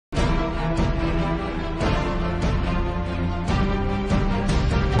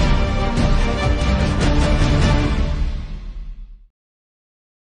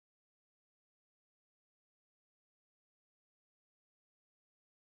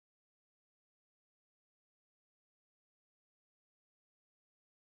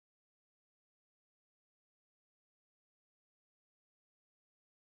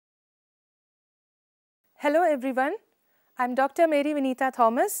Hello everyone, I am Dr. Mary Vinita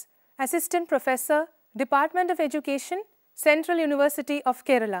Thomas, Assistant Professor, Department of Education, Central University of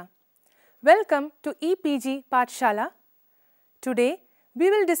Kerala. Welcome to EPG Pathshala. Today,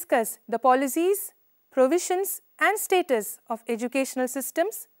 we will discuss the policies, provisions and status of educational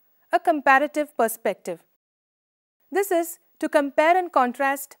systems, a comparative perspective. This is to compare and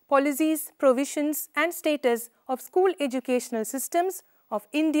contrast policies, provisions and status of school educational systems of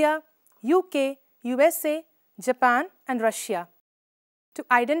India, UK, USA, Japan and Russia, to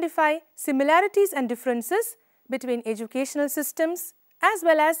identify similarities and differences between educational systems as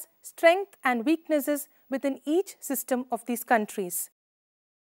well as strengths and weaknesses within each system of these countries.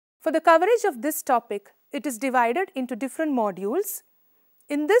 For the coverage of this topic, it is divided into different modules.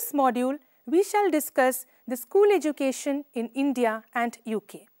 In this module, we shall discuss the school education in India and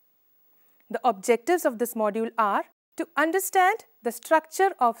UK. The objectives of this module are to understand the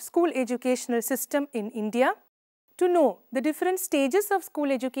structure of school educational system in India, to know the different stages of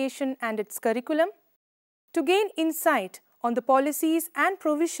school education and its curriculum, to gain insight on the policies and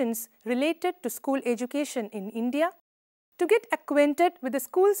provisions related to school education in India, to get acquainted with the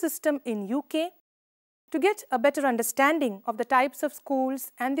school system in UK, to get a better understanding of the types of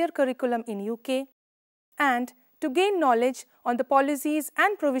schools and their curriculum in UK, and to gain knowledge on the policies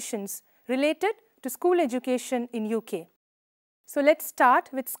and provisions related to school education in UK. So let's start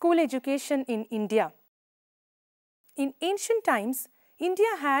with school education in India. In ancient times, India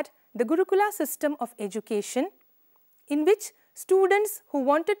had the Gurukula system of education, in which students who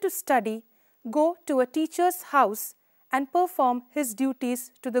wanted to study go to a teacher's house and perform his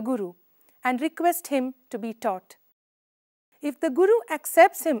duties to the Guru and request him to be taught. If the Guru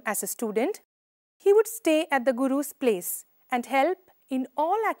accepts him as a student, he would stay at the Guru's place and help in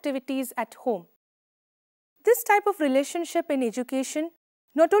all activities at home. This type of relationship in education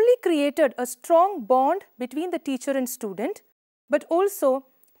not only created a strong bond between the teacher and student, but also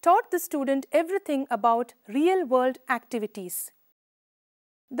taught the student everything about real-world activities.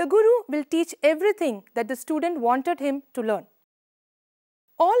 The Guru will teach everything that the student wanted him to learn.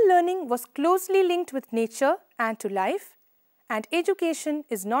 All learning was closely linked with nature and to life, and education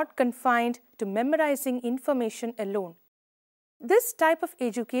is not confined to memorizing information alone. This type of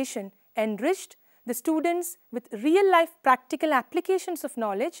education enriched the students with real-life practical applications of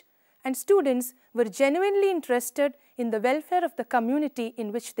knowledge, and students were genuinely interested in the welfare of the community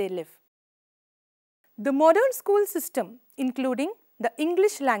in which they live. The modern school system, including the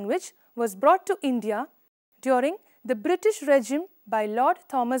English language, was brought to India during the British regime by Lord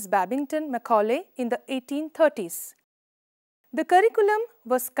Thomas Babington Macaulay in the 1830s. The curriculum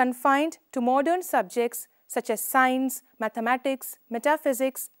was confined to modern subjects such as science, mathematics,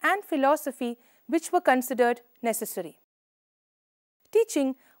 metaphysics and philosophy, which were considered necessary.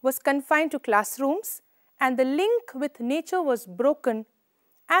 Teaching was confined to classrooms and the link with nature was broken,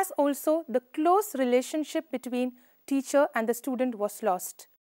 as also the close relationship between teacher and the student was lost.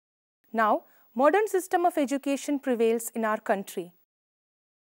 Now, modern system of education prevails in our country.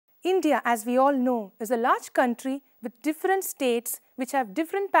 India, as we all know, is a large country with different states which have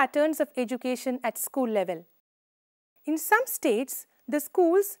different patterns of education at school level. In some states, the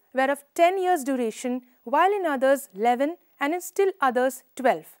schools were of 10 years duration, while in others 11 and in still others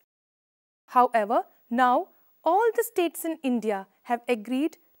 12. However, now all the states in India have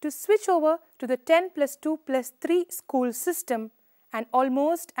agreed to switch over to the 10+2+3 school system, and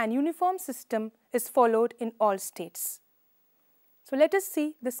almost an uniform system is followed in all states. So let us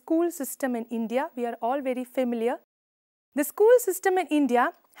see the school system in India. We are all very familiar. The school system in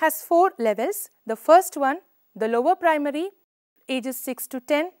India has 4 levels. The first one, the lower primary, ages 6 to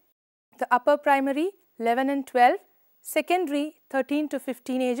 10, the upper primary 11 and 12, secondary 13 to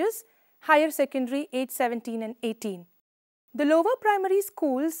 15 ages, higher secondary age 17 and 18. The lower primary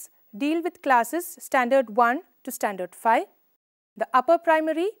schools deal with classes standard 1 to standard 5, the upper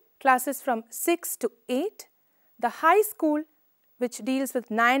primary classes from 6 to 8, the high school which deals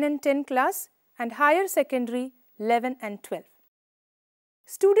with 9 and 10 class, and higher secondary 11 and 12.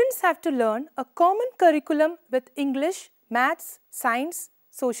 Students have to learn a common curriculum with English, maths, science,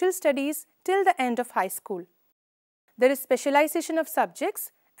 social studies till the end of high school. There is specialization of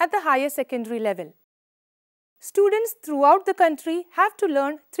subjects at the higher secondary level. Students throughout the country have to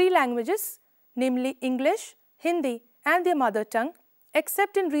learn 3 languages, namely English, Hindi and their mother tongue,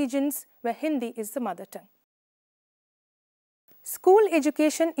 except in regions where Hindi is the mother tongue. School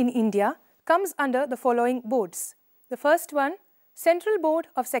education in India comes under the following boards. The first one, Central Board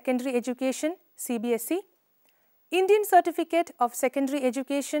of Secondary Education, CBSE, Indian Certificate of Secondary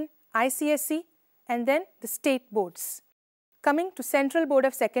Education, ICSE, and then the state boards. Coming to Central Board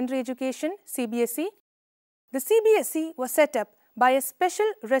of Secondary Education, CBSE, The CBSE was set up by a special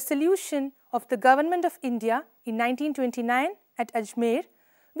resolution of the Government of India in 1929 at Ajmer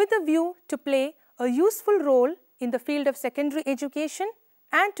with a view to play a useful role in the field of secondary education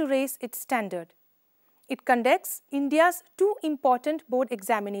and to raise its standard. It conducts India's two important board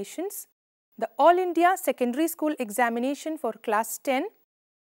examinations, the All India Secondary School Examination for Class 10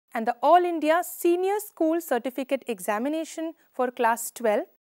 and the All India Senior School Certificate Examination for Class 12,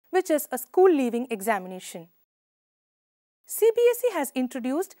 which is a school leaving examination. CBSE has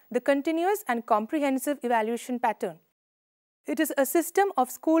introduced the continuous and comprehensive evaluation pattern. It is a system of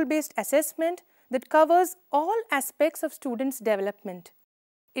school-based assessment that covers all aspects of students' development.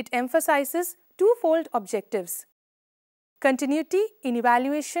 It emphasizes twofold objectives: continuity in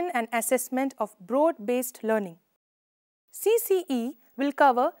evaluation and assessment of broad-based learning. CCE will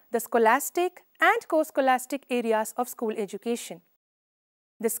cover the scholastic and co-scholastic areas of school education.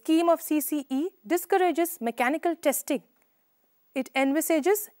 The scheme of CCE discourages mechanical testing. It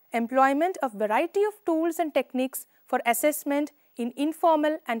envisages employment of variety of tools and techniques for assessment in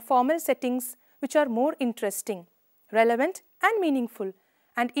informal and formal settings which are more interesting, relevant and meaningful,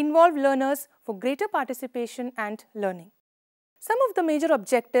 and involve learners for greater participation and learning. Some of the major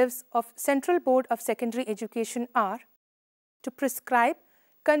objectives of Central Board of Secondary Education are to prescribe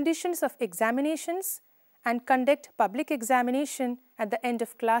conditions of examinations and conduct public examination at the end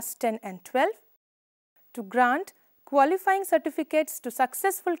of class 10 and 12, to grant qualifying certificates to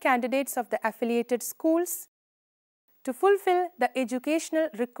successful candidates of the affiliated schools, to fulfill the educational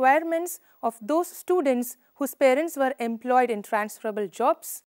requirements of those students whose parents were employed in transferable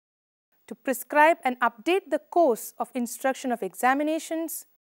jobs, to prescribe and update the course of instruction of examinations,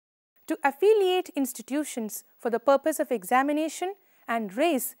 to affiliate institutions for the purpose of examination and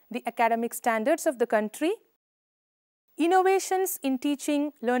raise the academic standards of the country, innovations in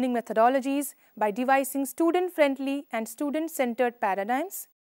teaching learning methodologies by devising student-friendly and student-centered paradigms,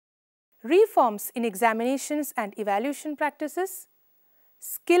 reforms in examinations and evaluation practices,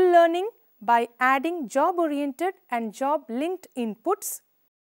 skill learning by adding job-oriented and job-linked inputs,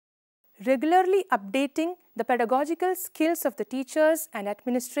 regularly updating the pedagogical skills of the teachers and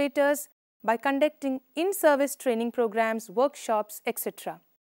administrators by conducting in-service training programs, workshops, etc.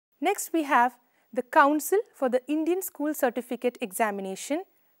 Next, we have the Council for the Indian School Certificate Examination,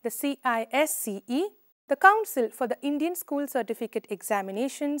 the CISCE. The Council for the Indian School Certificate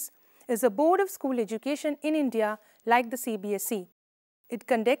Examinations is a board of school education in India like the CBSE. It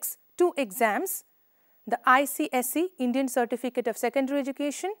conducts two exams, the ICSE, Indian Certificate of Secondary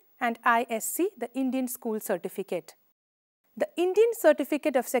Education, and ISC, the Indian School Certificate. The Indian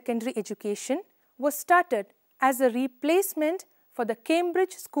Certificate of Secondary Education was started as a replacement for the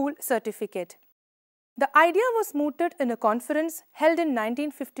Cambridge School Certificate. The idea was mooted in a conference held in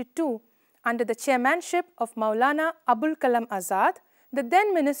 1952 under the chairmanship of Maulana Abul Kalam Azad, the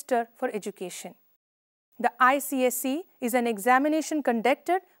then Minister for Education. The ICSE is an examination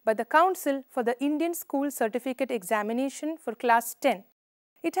conducted by the Council for the Indian School Certificate Examination for Class 10.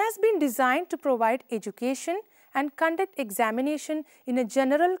 It has been designed to provide education and conduct examination in a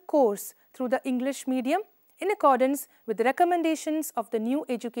general course through the English medium in accordance with the recommendations of the new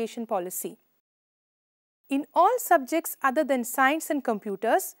education policy. In all subjects other than science and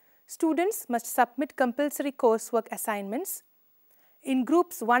computers, students must submit compulsory coursework assignments. In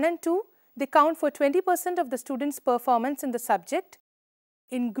groups 1 and 2, they count for 20% of the students' performance in the subject.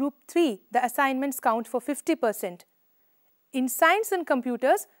 In group 3, the assignments count for 50%. In science and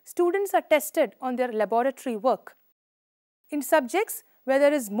computers, students are tested on their laboratory work. In subjects where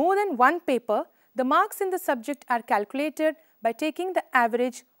there is more than one paper, the marks in the subject are calculated by taking the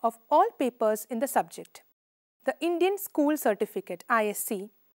average of all papers in the subject. The Indian School Certificate,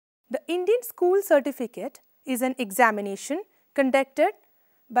 ISC. The Indian School Certificate is an examination conducted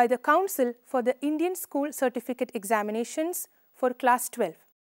by the Council for the Indian School Certificate Examinations for Class 12.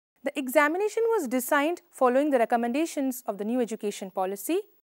 The examination was designed following the recommendations of the new education policy.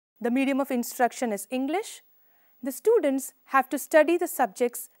 The medium of instruction is English. The students have to study the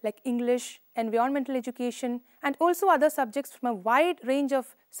subjects like English, environmental education, and also other subjects from a wide range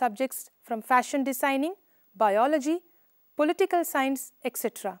of subjects from fashion designing, biology, political science,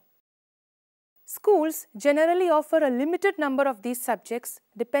 etc. Schools generally offer a limited number of these subjects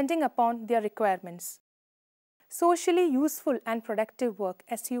depending upon their requirements. Socially useful and productive work,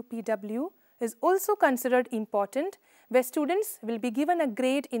 SUPW, is also considered important, where students will be given a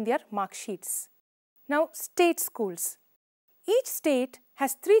grade in their mark sheets. Now, state schools. Each state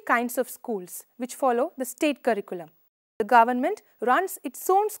has three kinds of schools which follow the state curriculum. The government runs its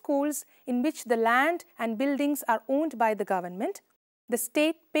own schools in which the land and buildings are owned by the government. The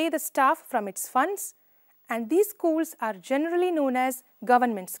state pays the staff from its funds, and these schools are generally known as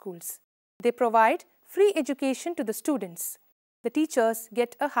government schools. They provide free education to the students. The teachers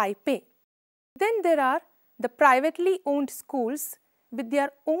get a high pay. Then there are the privately owned schools with their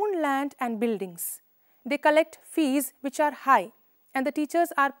own land and buildings. They collect fees which are high, and the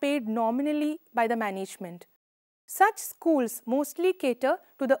teachers are paid nominally by the management. Such schools mostly cater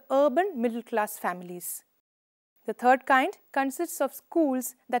to the urban middle-class families. The third kind consists of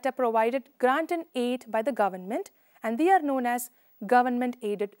schools that are provided grant and aid by the government, and they are known as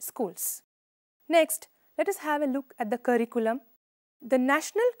government-aided schools. Next, let us have a look at the curriculum. The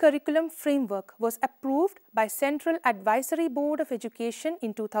National Curriculum Framework was approved by Central Advisory Board of Education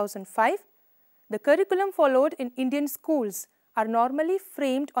in 2005. The curriculum followed in Indian schools are normally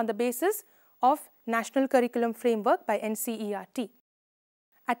framed on the basis of National Curriculum Framework by NCERT.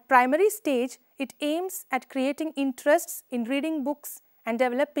 At primary stage, it aims at creating interests in reading books and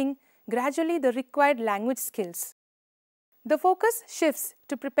developing gradually the required language skills. The focus shifts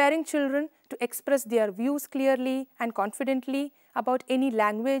to preparing children to express their views clearly and confidently about any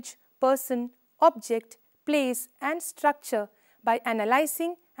language, person, object, place and structure by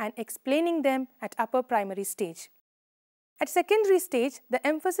analyzing and explaining them at upper primary stage. At secondary stage, the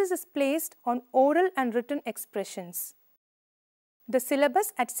emphasis is placed on oral and written expressions. The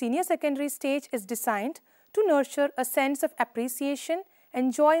syllabus at senior secondary stage is designed to nurture a sense of appreciation,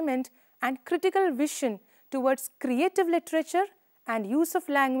 enjoyment and critical vision towards creative literature and use of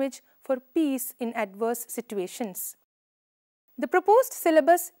language for peace in adverse situations. The proposed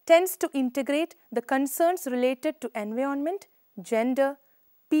syllabus tends to integrate the concerns related to environment, gender,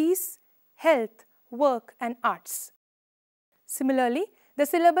 peace, health, work and arts. Similarly, the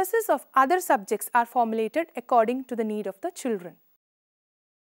syllabuses of other subjects are formulated according to the need of the children.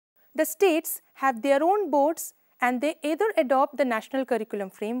 The states have their own boards and they either adopt the National Curriculum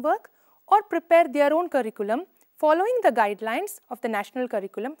Framework or prepare their own curriculum following the guidelines of the National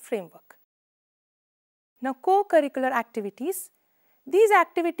Curriculum Framework. Now, co-curricular activities. These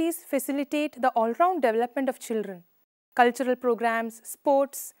activities facilitate the all-round development of children. Cultural programs,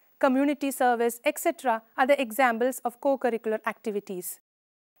 sports, community service, etc. are the examples of co-curricular activities.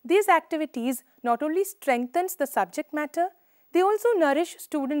 These activities not only strengthens the subject matter, they also nourish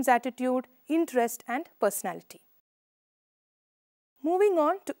students' attitude, interest and personality. Moving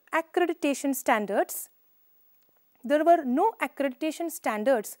on to accreditation standards. There were no accreditation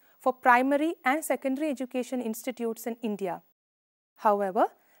standards for primary and secondary education institutes in India. However,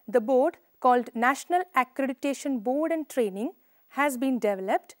 the board called National Accreditation Board and Training has been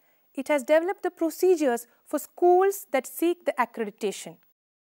developed. It has developed the procedures for schools that seek the accreditation.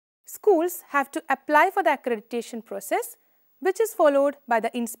 Schools have to apply for the accreditation process, which is followed by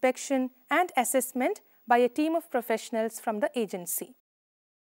the inspection and assessment by a team of professionals from the agency.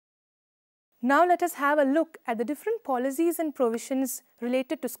 Now let us have a look at the different policies and provisions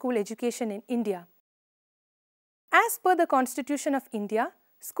related to school education in India. As per the Constitution of India,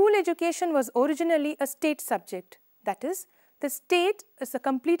 school education was originally a state subject. That is, the state is the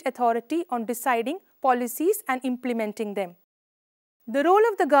complete authority on deciding policies and implementing them. The role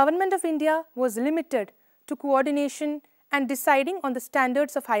of the Government of India was limited to coordination and deciding on the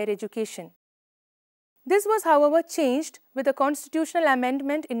standards of higher education. This was, however, changed with a constitutional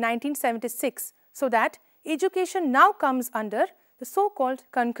amendment in 1976 so that education now comes under the so-called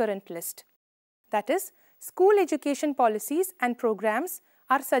concurrent list. That is, school education policies and programs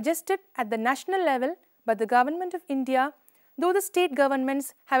are suggested at the national level by the Government of India, though the state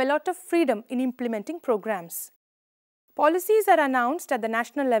governments have a lot of freedom in implementing programs. Policies are announced at the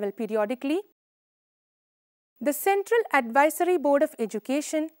national level periodically. The Central Advisory Board of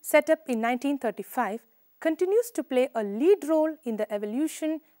Education, set up in 1935, continues to play a lead role in the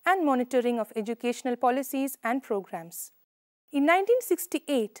evolution and monitoring of educational policies and programs. In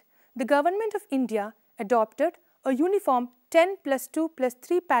 1968, the Government of India adopted a uniform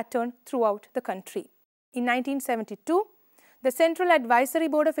 10+2+3 pattern throughout the country. In 1972, the Central Advisory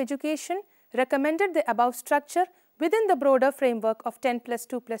Board of Education recommended the above structure within the broader framework of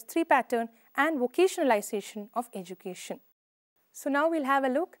 10+2+3 pattern and vocationalization of education. So now we'll have a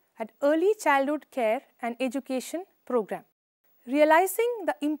look at Early Childhood Care and Education Program. Realizing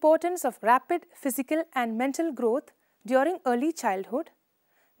the importance of rapid physical and mental growth during early childhood,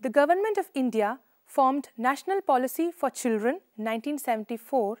 the Government of India formed National Policy for Children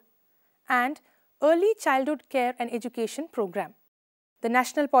 1974 and Early Childhood Care and Education Program. The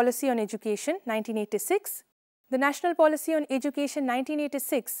National Policy on Education 1986, the National Policy on Education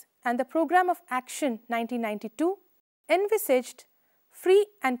 1986 and the Program of Action 1992 envisaged free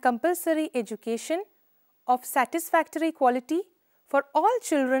and compulsory education of satisfactory quality for all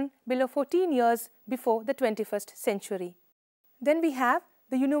children below 14 years before the 21st century. Then we have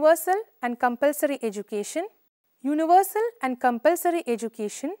the universal and compulsory education. Universal and compulsory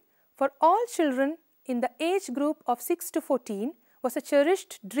education for all children in the age group of 6 to 14 was a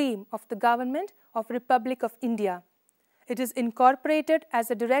cherished dream of the Government of Republic of India. It is incorporated as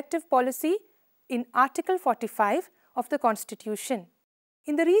a directive policy in Article 45 of the Constitution.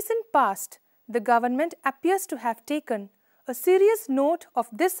 In the recent past, the government appears to have taken a serious note of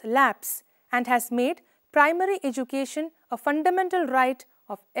this lapse and has made primary education a fundamental right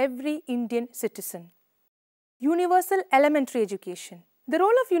of every Indian citizen. Universal elementary education. The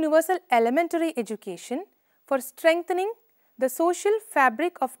role of universal elementary education for strengthening the social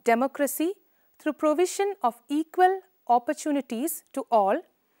fabric of democracy through provision of equal opportunities to all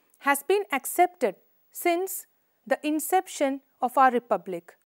has been accepted since the inception of our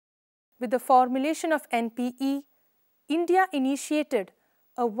republic. With the formulation of NPE, India initiated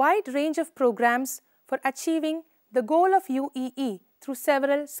a wide range of programs for achieving the goal of UEE through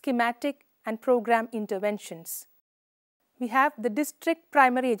several schematic and program interventions. We have the District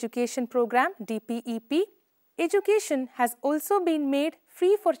Primary Education Program, DPEP. Education has also been made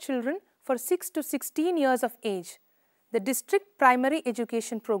free for children for 6 to 16 years of age. The District Primary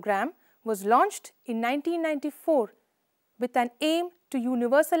Education Program was launched in 1994 with an aim to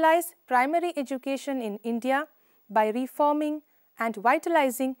universalize primary education in India by reforming and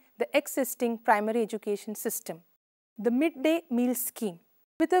vitalizing the existing primary education system. The Midday Meal Scheme.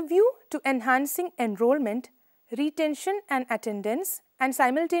 With a view to enhancing enrollment, retention and attendance, and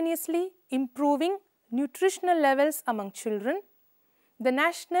simultaneously improving nutritional levels among children, the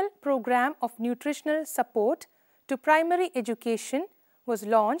National Program of Nutritional Support to Primary Education was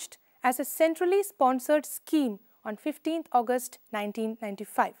launched as a centrally sponsored scheme on 15th August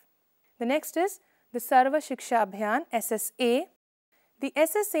 1995. The next is the Sarva Shiksha Abhiyan SSA. The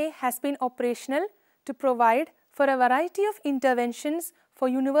SSA has been operational to provide for a variety of interventions for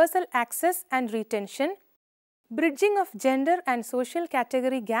universal access and retention, bridging of gender and social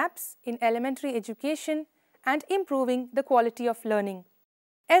category gaps in elementary education, and improving the quality of learning.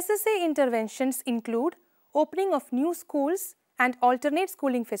 SSA interventions include opening of new schools and alternate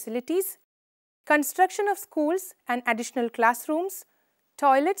schooling facilities, construction of schools and additional classrooms,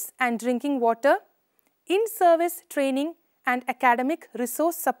 toilets and drinking water, in-service training and academic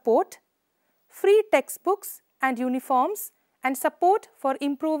resource support, free textbooks and uniforms, and support for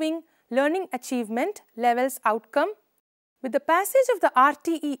improving learning achievement levels outcome. With the passage of the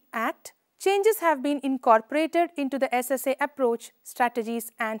RTE Act, changes have been incorporated into the SSA approach,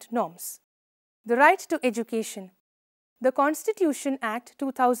 strategies and norms. The right to education. The Constitution Act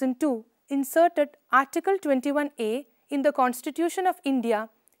 2002 inserted Article 21A in the Constitution of India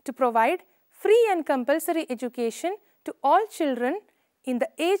to provide free and compulsory education to all children in the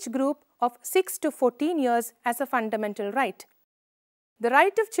age group of 6 to 14 years as a fundamental right. The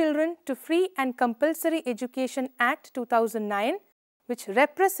Right of Children to Free and Compulsory Education Act 2009, which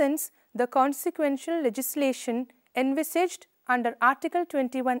represents the consequential legislation envisaged under Article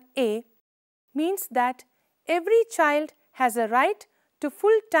 21A, means that every child has a right to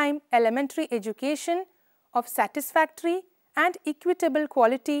full-time elementary education of satisfactory and equitable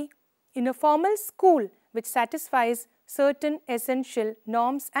quality in a formal school which satisfies certain essential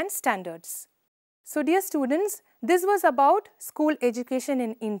norms and standards. So dear students, this was about school education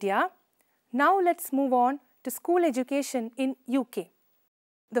in India. Now let's move on to school education in UK.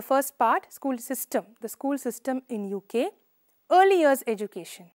 The first part, school system, the school system in UK. Early years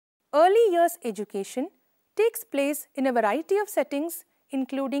education. Early years education takes place in a variety of settings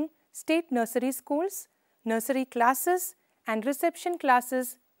including state nursery schools, nursery classes and reception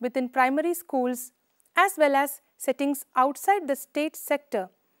classes within primary schools, as well as settings outside the state sector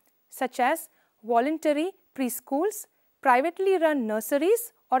such as voluntary preschools, privately run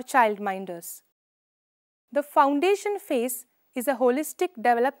nurseries or childminders. The foundation phase is a holistic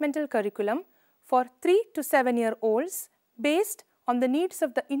developmental curriculum for 3 to 7-year-olds based on the needs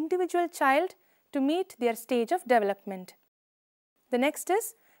of the individual child to meet their stage of development. The next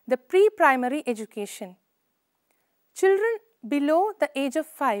is the pre-primary education. Children below the age of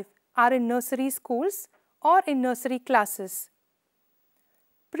 5 are in nursery schools or in nursery classes.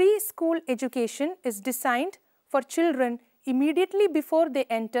 Preschool education is designed for children immediately before they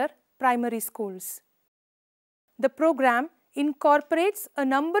enter primary schools. The program incorporates a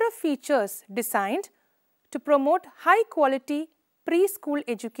number of features designed to promote high-quality preschool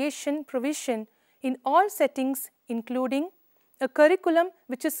education provision in all settings, including a curriculum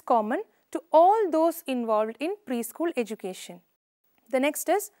which is common to all those involved in preschool education. The next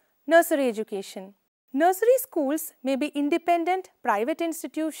is nursery education. Nursery schools may be independent private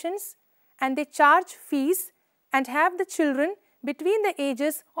institutions and they charge fees and have the children between the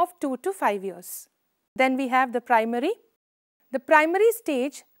ages of 2 to 5 years. Then we have the primary. The primary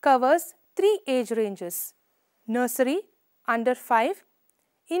stage covers 3 age ranges: nursery under 5,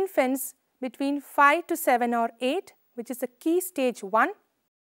 infants between 5 to 7 or 8, which is the key stage 1,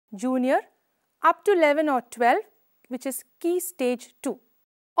 junior up to 11 or 12, which is key stage 2.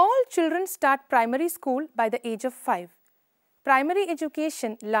 All children start primary school by the age of 5. Primary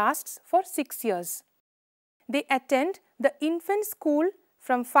education lasts for 6 years. They attend the infant school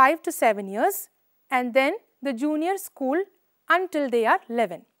from 5 to 7 years and then the junior school until they are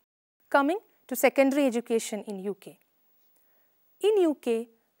 11. Coming to secondary education in UK. In UK,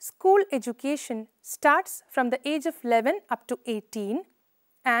 school education starts from the age of 11 up to 18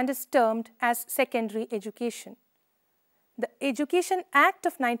 and is termed as secondary education. The Education Act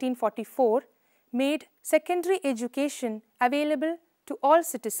of 1944 made secondary education available to all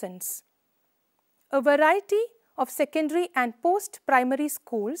citizens. A variety of secondary and post-primary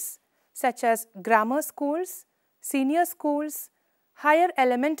schools such as grammar schools, senior schools, higher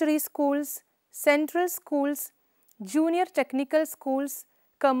elementary schools, central schools, junior technical schools,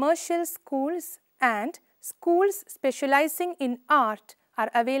 commercial schools and schools specializing in art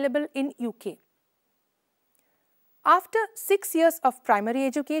are available in UK. After 6 years of primary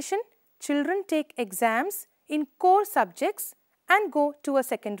education, children take exams in core subjects and go to a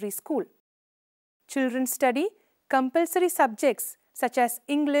secondary school. Children study compulsory subjects such as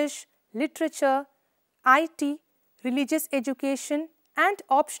English, literature, IT, religious education and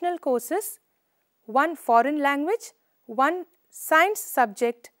optional courses, 1 foreign language, 1 science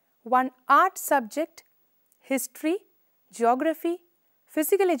subject, 1 art subject, history, geography,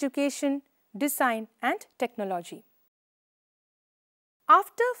 physical education, design and technology.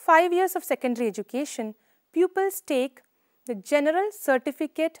 After 5 years of secondary education, pupils take the General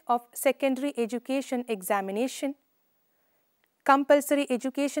Certificate of Secondary Education examination. Compulsory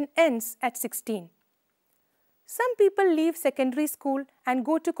education ends at 16. Some people leave secondary school and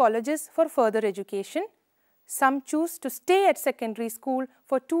go to colleges for further education. Some choose to stay at secondary school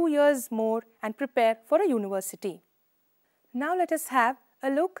for 2 years more and prepare for a university. Now let us have a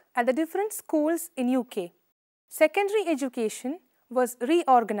look at the different schools in UK. Secondary education was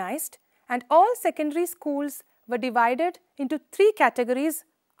reorganized and all secondary schools were divided into 3 categories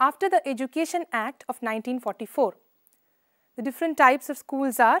after the Education Act of 1944. The different types of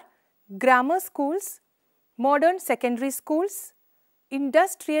schools are grammar schools, modern secondary schools,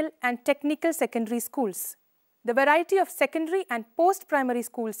 industrial and technical secondary schools. The variety of secondary and post-primary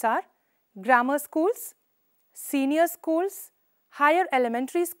schools are grammar schools, senior schools, higher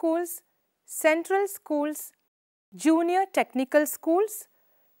elementary schools, central schools, junior technical schools,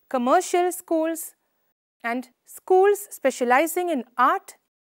 commercial schools, and schools specializing in art,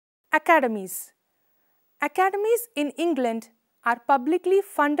 academies. Academies in England are publicly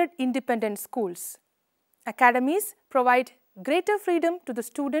funded independent schools. Academies provide greater freedom to the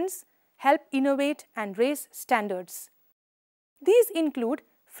students, help innovate and raise standards. These include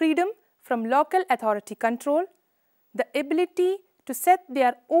freedom from local authority control, the ability to set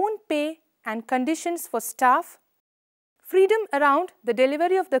their own pay and conditions for staff, freedom around the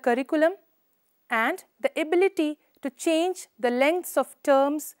delivery of the curriculum, and the ability to change the lengths of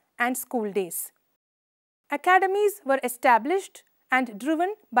terms and school days. Academies were established and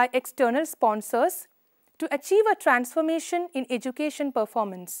driven by external sponsors to achieve a transformation in education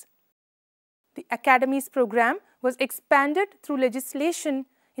performance. The Academies program was expanded through legislation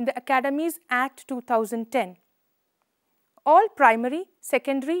in the Academies Act 2010. All primary,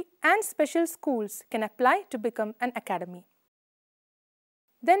 secondary and special schools can apply to become an academy.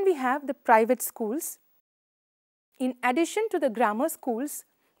 Then we have the private schools. In addition to the grammar schools,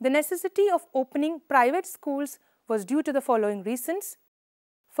 the necessity of opening private schools was due to the following reasons.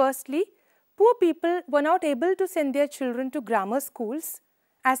 Firstly, poor people were not able to send their children to grammar schools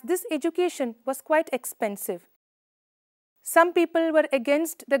as this education was quite expensive. Some people were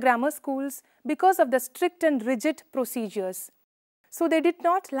against the grammar schools because of the strict and rigid procedures. So they did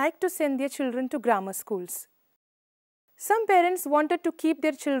not like to send their children to grammar schools. Some parents wanted to keep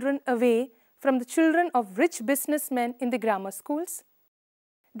their children away from the children of rich businessmen in the grammar schools.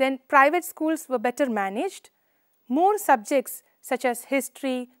 Then private schools were better managed. More subjects such as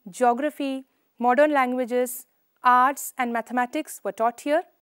history, geography, modern languages, arts and mathematics were taught here.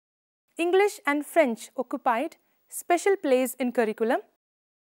 English and French occupied special place in curriculum.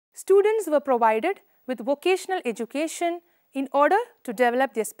 Students were provided with vocational education in order to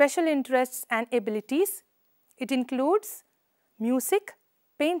develop their special interests and abilities. It includes music,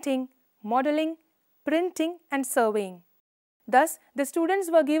 painting, modeling, printing and surveying. Thus, the students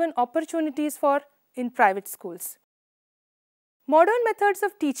were given opportunities in private schools. Modern methods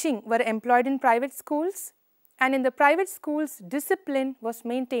of teaching were employed in private schools, and in the private schools, discipline was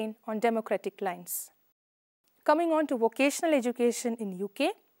maintained on democratic lines. Coming on to vocational education in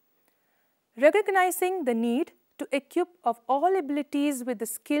UK, recognizing the need to equip of all abilities with the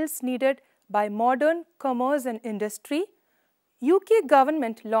skills needed by modern commerce and industry, UK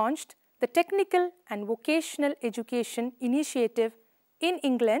government launched the Technical and Vocational Education Initiative in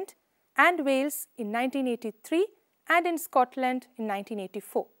England and Wales in 1983 and in Scotland in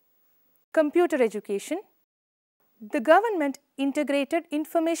 1984. Computer education. The government integrated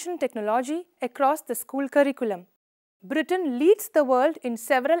information technology across the school curriculum. Britain leads the world in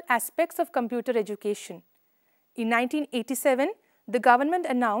several aspects of computer education. In 1987, the government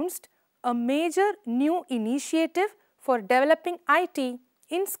announced a major new initiative for developing IT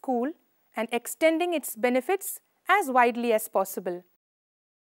in school and extending its benefits as widely as possible.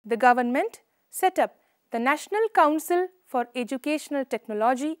 The government set up the National Council for Educational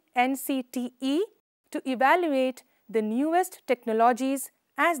Technology (NCTE) to evaluate the newest technologies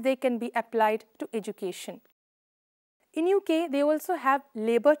as they can be applied to education. In UK, they also have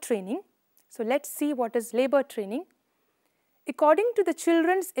labour training. So let's see what is labour training. According to the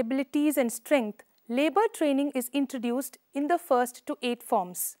children's abilities and strength, labour training is introduced in the first to 8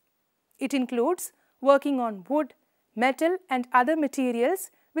 forms. It includes working on wood, metal and other materials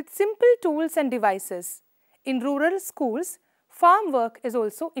with simple tools and devices. In rural schools, farm work is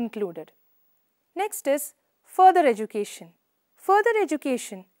also included. Next is further education. Further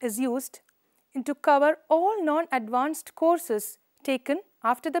education is used to cover all non-advanced courses taken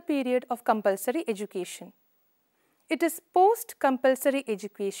after the period of compulsory education. It is post-compulsory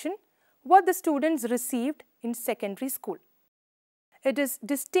education what the students received in secondary school. It is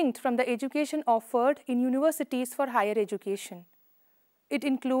distinct from the education offered in universities for higher education. It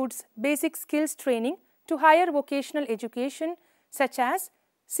includes basic skills training to higher vocational education such as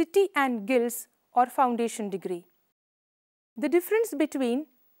City and Guilds or foundation degree. The difference between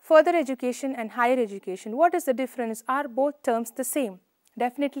further education and higher education, what is the difference? Are both terms the same?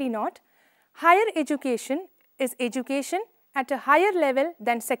 Definitely not. Higher education is education at a higher level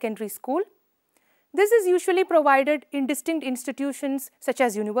than secondary school. This is usually provided in distinct institutions such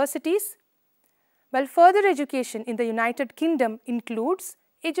as universities, while further education in the United Kingdom includes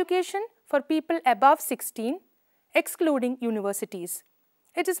education for people above 16, excluding universities.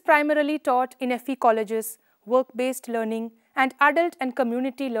 It is primarily taught in FE colleges, work-based learning, and adult and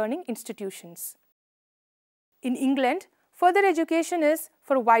community learning institutions. In England, further education is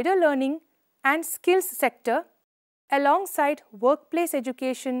for wider learning and skills sector alongside workplace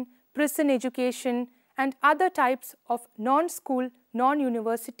education, prison education, and other types of non-school,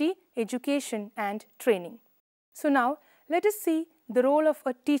 non-university education and training. So now, let us see the role of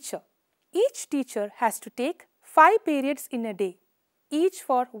a teacher. Each teacher has to take 5 periods in a day, each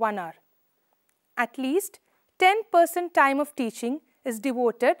for 1 hour. At least 10% time of teaching is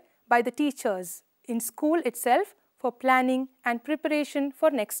devoted by the teachers in school itself for planning and preparation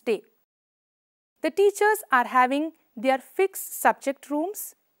for next day. The teachers are having their fixed subject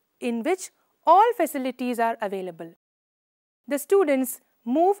rooms in which all facilities are available. The students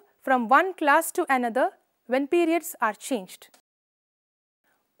move from one class to another when periods are changed.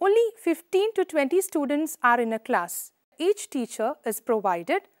 Only 15 to 20 students are in a class. Each teacher is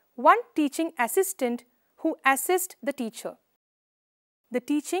provided one teaching assistant who assists the teacher. The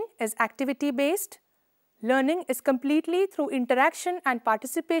teaching is activity-based. Learning is completely through interaction and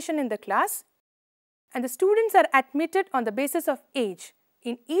participation in the class, and the students are admitted on the basis of age.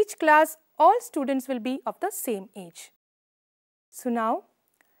 In each class, all students will be of the same age. So now,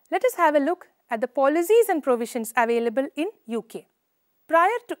 let us have a look at the policies and provisions available in UK.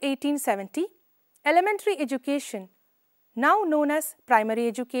 Prior to 1870, elementary education, now known as primary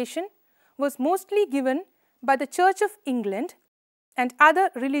education, was mostly given by the Church of England and other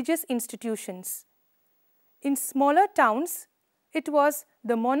religious institutions. In smaller towns, it was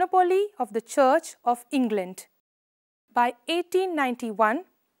the monopoly of the Church of England. By 1891,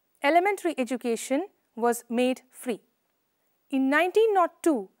 elementary education was made free. In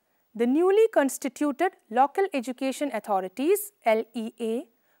 1902, the newly constituted Local Education Authorities (LEA)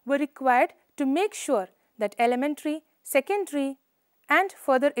 were required to make sure that elementary, secondary and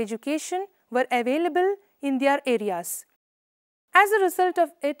further education were available in their areas. As a result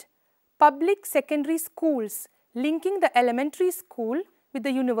of it, public secondary schools linking the elementary school with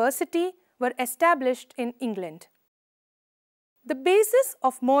the university were established in England. The basis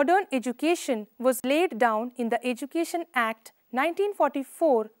of modern education was laid down in the Education Act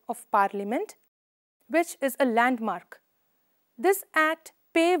 1944 of Parliament, which is a landmark. This act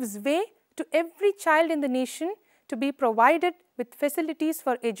paves way to every child in the nation to be provided with facilities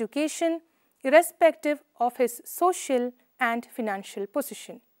for education, irrespective of his social and financial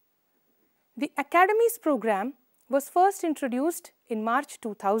position. The Academies program was first introduced in March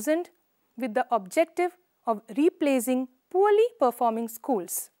 2000 with the objective of replacing poorly performing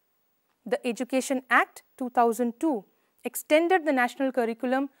schools. The Education Act 2002 extended the national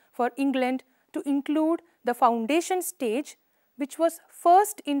curriculum for England to include the foundation stage, which was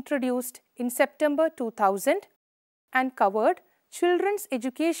first introduced in September 2000 and covered children's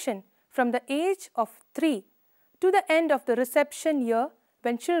education from the age of 3 to the end of the reception year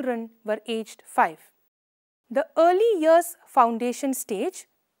when children were aged 5. The Early Years Foundation Stage,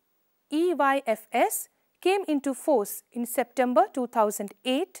 EYFS, came into force in September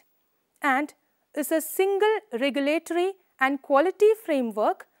 2008 and is a single regulatory and quality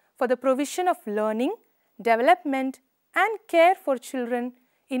framework for the provision of learning, development and care for children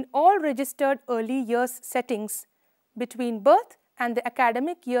in all registered early years settings between birth and the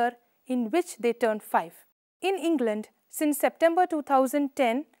academic year in which they turn 5. In England, since September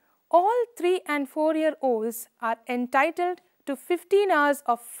 2010, all 3 and 4-year-olds are entitled to 15 hours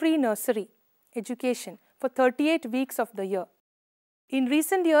of free nursery education for 38 weeks of the year. In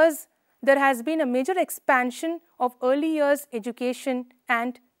recent years, there has been a major expansion of early years education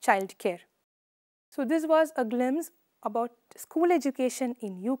and childcare. So this was a glimpse about school education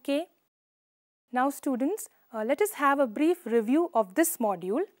in UK. Now students, let us have a brief review of this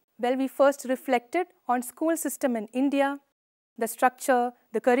module where we first reflected on school system in India, the structure,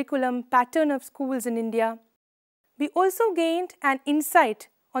 the curriculum, pattern of schools in India. We also gained an insight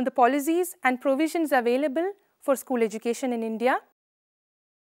on the policies and provisions available for school education in India.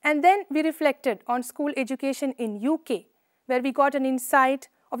 And then we reflected on school education in UK, where we got an insight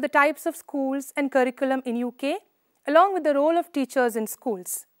of the types of schools and curriculum in UK, along with the role of teachers in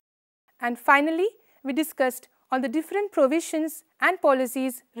schools. And finally, we discussed on the different provisions and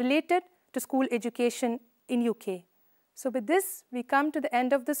policies related to school education in UK. So with this, we come to the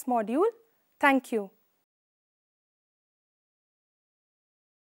end of this module. Thank you.